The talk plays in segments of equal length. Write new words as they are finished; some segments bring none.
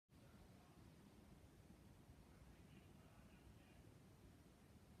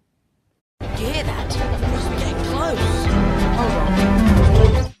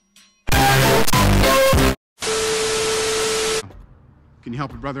Can you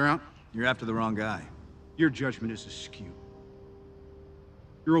help a brother out? You're after the wrong guy. Your judgment is askew.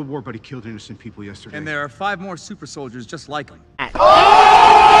 Your old war buddy killed innocent people yesterday. And there are 5 more super soldiers just like him.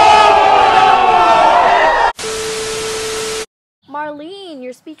 Marlene,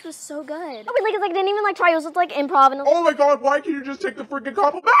 your speech was so good. I didn't even try. It was just improv and oh my god, why can't you just take the freaking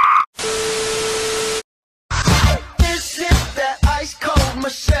compliment? This is that ice cold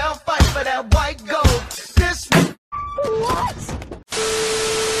Michelle fight for that white gold. This what?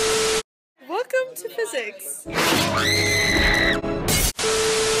 Welcome to physics.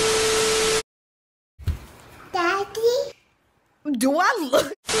 Daddy? Do I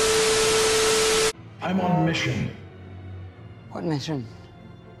look? I'm on mission. What mission?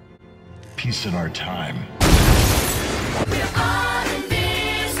 Peace in our time. We're all in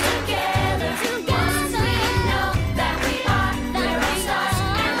this together. Once we know that we are the stars,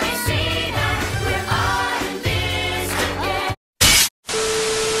 and we see that we're all in this together.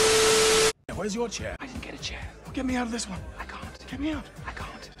 Where's your chair? I didn't get a chair. Well, get me out of this one. I can't. Get me out. I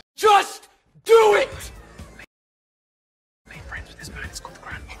can't. Just do it! Made friends with this man. It's called the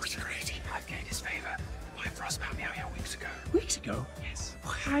Grand. Oh, he's crazy. I've gained his favor. My frost found me out here weeks ago. Weeks ago? Yes.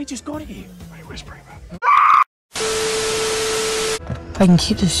 I just got here. What are you whispering about? I can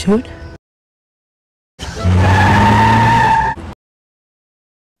keep this suit.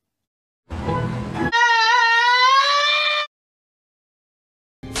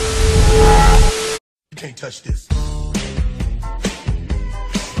 You can't touch this.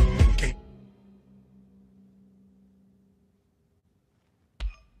 Can't.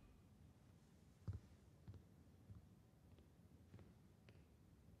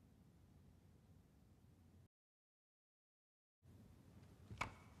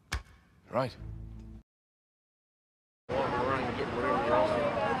 Right.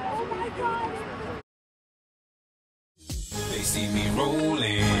 They see me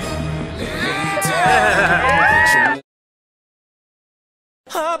rolling.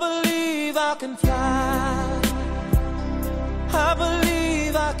 I believe I can fly. I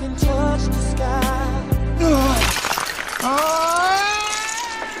believe I can touch the sky.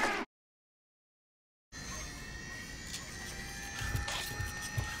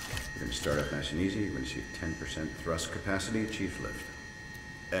 We're going to start off nice and easy. You're going to see 10% thrust capacity, chief lift.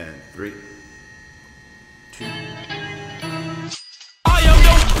 And 3, 2.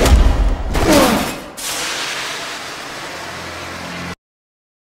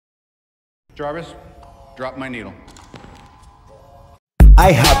 Jarvis, drop my needle.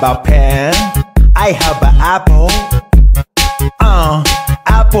 I have a pen. I have an apple.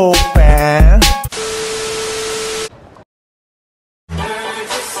 Apple pen.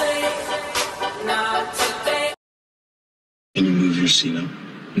 Can you move your seat up?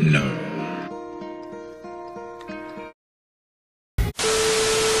 No.